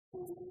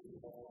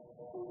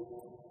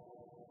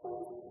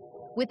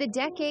With a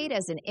decade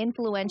as an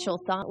influential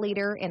thought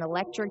leader in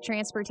electric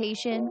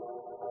transportation,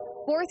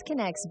 Forth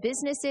connects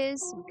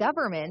businesses,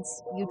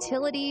 governments,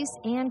 utilities,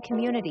 and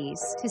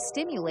communities to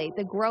stimulate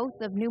the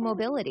growth of new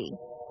mobility.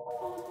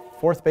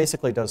 Forth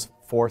basically does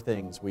four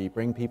things. We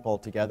bring people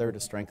together to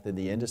strengthen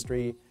the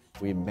industry.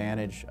 We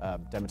manage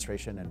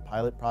demonstration and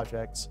pilot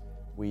projects.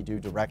 We do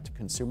direct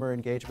consumer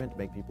engagement to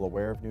make people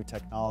aware of new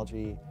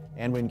technology.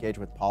 And we engage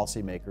with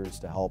policymakers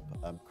to help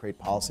create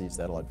policies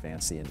that will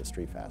advance the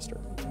industry faster.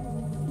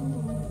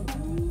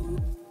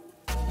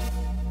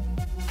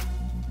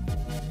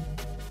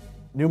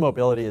 New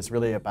mobility is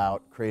really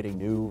about creating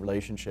new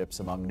relationships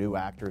among new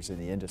actors in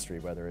the industry,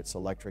 whether it's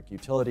electric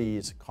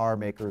utilities, car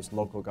makers,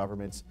 local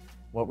governments.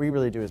 What we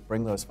really do is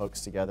bring those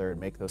folks together and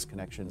make those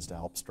connections to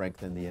help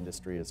strengthen the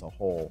industry as a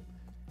whole.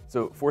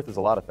 So Forth is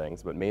a lot of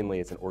things, but mainly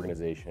it's an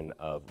organization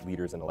of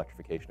leaders in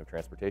electrification of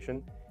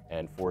transportation,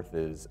 and Forth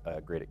is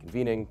great at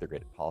convening, they're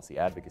great at policy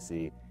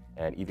advocacy,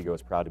 and EVgo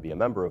is proud to be a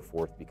member of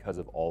Forth because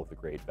of all of the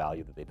great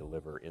value that they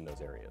deliver in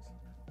those areas.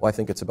 Well, I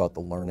think it's about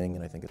the learning,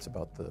 and I think it's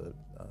about the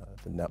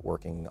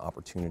networking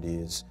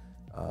opportunities,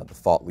 the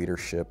thought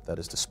leadership that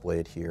is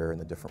displayed here in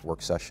the different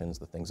work sessions,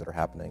 the things that are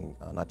happening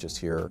not just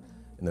here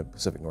in the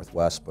Pacific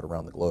Northwest, but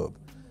around the globe.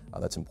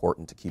 That's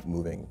important to keep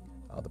moving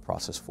the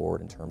process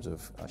forward in terms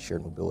of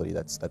shared mobility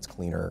that's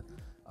cleaner,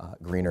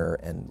 greener,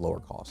 and lower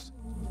cost.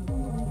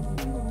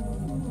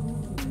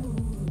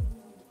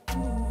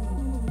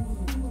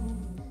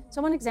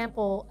 So one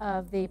example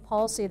of the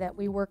policy that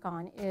we work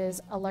on is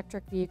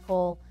electric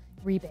vehicle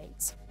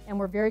rebates. And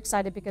we're very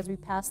excited because we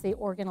passed the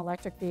Oregon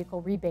electric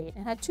vehicle rebate.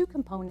 It had two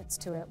components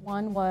to it.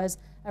 One was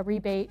a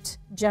rebate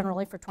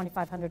generally for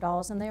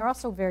 $2,500, and they are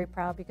also very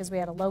proud because we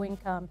had a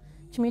low-income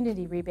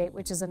community rebate,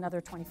 which is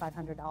another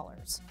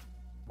 $2,500.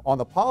 On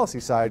the policy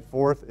side,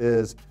 Forth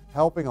is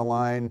helping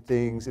align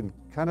things and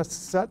kind of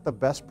set the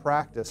best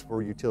practice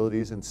for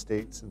utilities and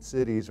states and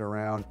cities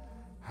around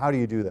how do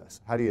you do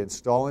this? How do you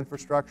install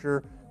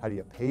infrastructure? How do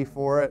you pay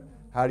for it?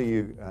 How do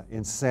you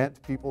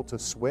incent people to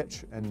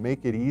switch and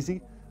make it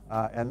easy?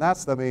 And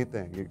that's the main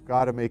thing. You've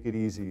got to make it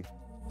easy.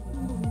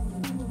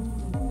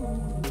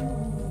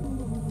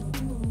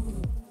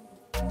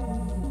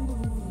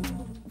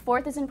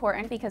 Forth is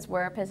important because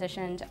we're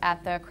positioned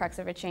at the crux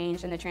of a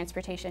change in the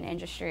transportation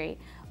industry.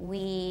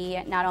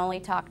 We not only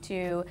talk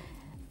to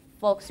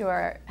folks who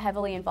are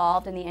heavily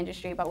involved in the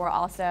industry, but we're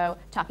also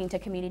talking to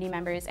community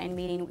members and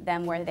meeting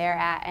them where they're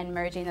at and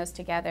merging those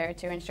together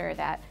to ensure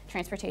that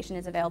transportation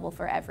is available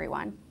for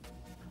everyone.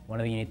 One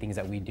of the unique things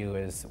that we do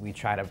is we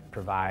try to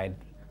provide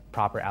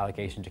proper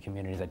allocation to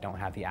communities that don't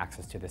have the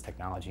access to this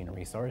technology and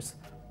resource,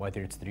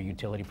 whether it's through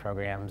utility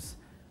programs,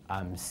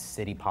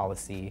 city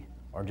policy,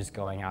 or just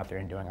going out there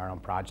and doing our own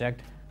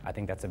project. I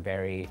think that's a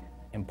very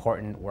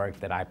important work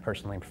that I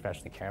personally and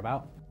professionally care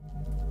about.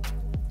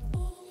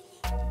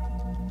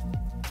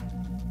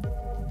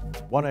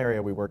 One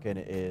area we work in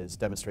is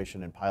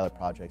demonstration and pilot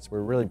projects.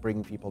 We're really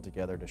bringing people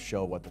together to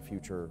show what the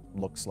future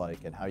looks like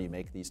and how you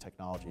make these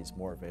technologies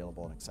more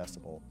available and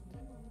accessible.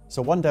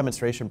 So one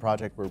demonstration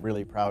project we're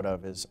really proud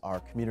of is our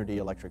community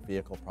electric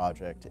vehicle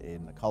project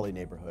in the Cully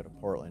neighborhood of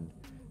Portland,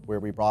 where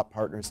we brought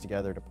partners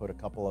together to put a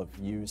couple of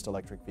used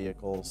electric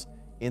vehicles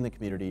in the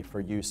community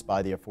for use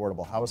by the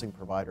affordable housing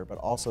provider, but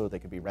also they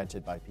could be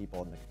rented by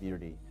people in the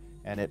community.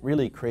 And it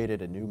really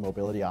created a new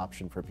mobility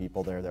option for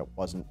people there that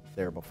wasn't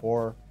there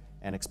before,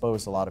 and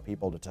exposed a lot of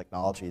people to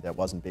technology that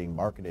wasn't being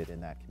marketed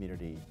in that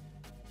community.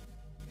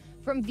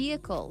 From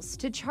vehicles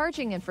to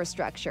charging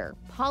infrastructure,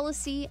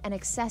 policy, and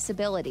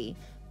accessibility,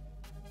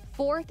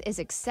 Forth is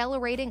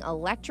accelerating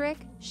electric,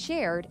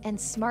 shared, and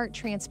smart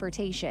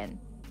transportation.